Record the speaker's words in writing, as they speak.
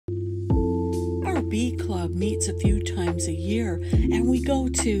bee club meets a few times a year, and we go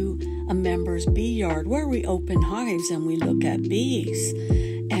to a member's bee yard where we open hives and we look at bees.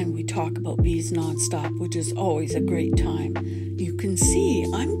 And we talk about bees nonstop, which is always a great time. You can see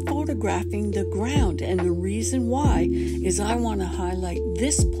I'm photographing the ground, and the reason why is I want to highlight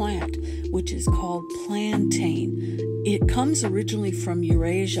this plant, which is called plantain. It comes originally from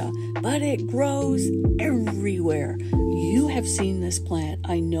Eurasia, but it grows everywhere. You have seen this plant,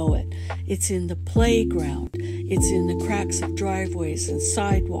 I know it. It's in the playground. It's in the cracks of driveways and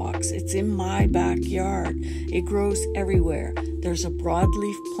sidewalks. It's in my backyard. It grows everywhere. There's a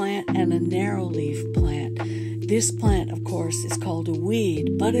broadleaf plant and a narrowleaf plant. This plant, of course, is called a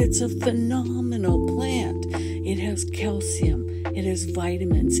weed, but it's a phenomenal plant. It has calcium. It has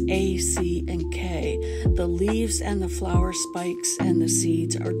vitamins A, C, and K. The leaves and the flower spikes and the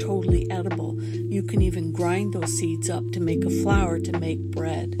seeds are totally edible. You can even grind those seeds up to make a flour to make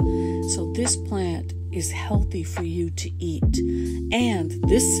bread. So this plant is healthy for you to eat. And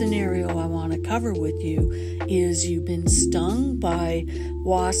this scenario I want to cover with you is you've been stung by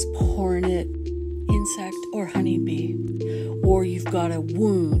wasp, hornet, insect, or honeybee, or you've got a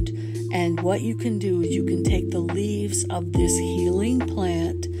wound. And what you can do is you can take the leaves of this healing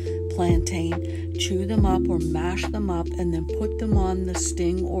plant, plantain, chew them up or mash them up, and then put them on the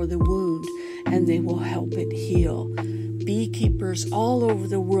sting or the wound, and they will help it heal. Beekeepers all over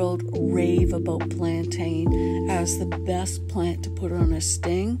the world rave about plantain as the best plant to put on a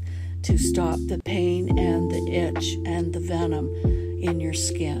sting to stop the pain and the itch and the venom in your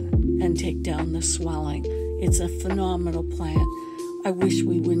skin and take down the swelling. It's a phenomenal plant. I wish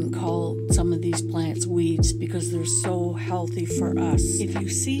we wouldn't call some of these plants weeds because they're so healthy for us. If you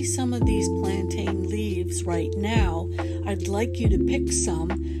see some of these plantain leaves right now, I'd like you to pick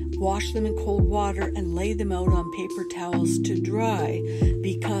some, wash them in cold water, and lay them out on paper towels to dry,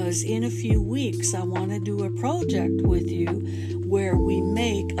 because in a few weeks I want to do a project with you where we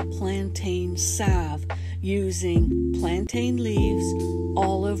make a plantain salve using plantain leaves,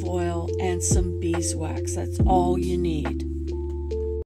 olive oil, and some beeswax. That's all you need.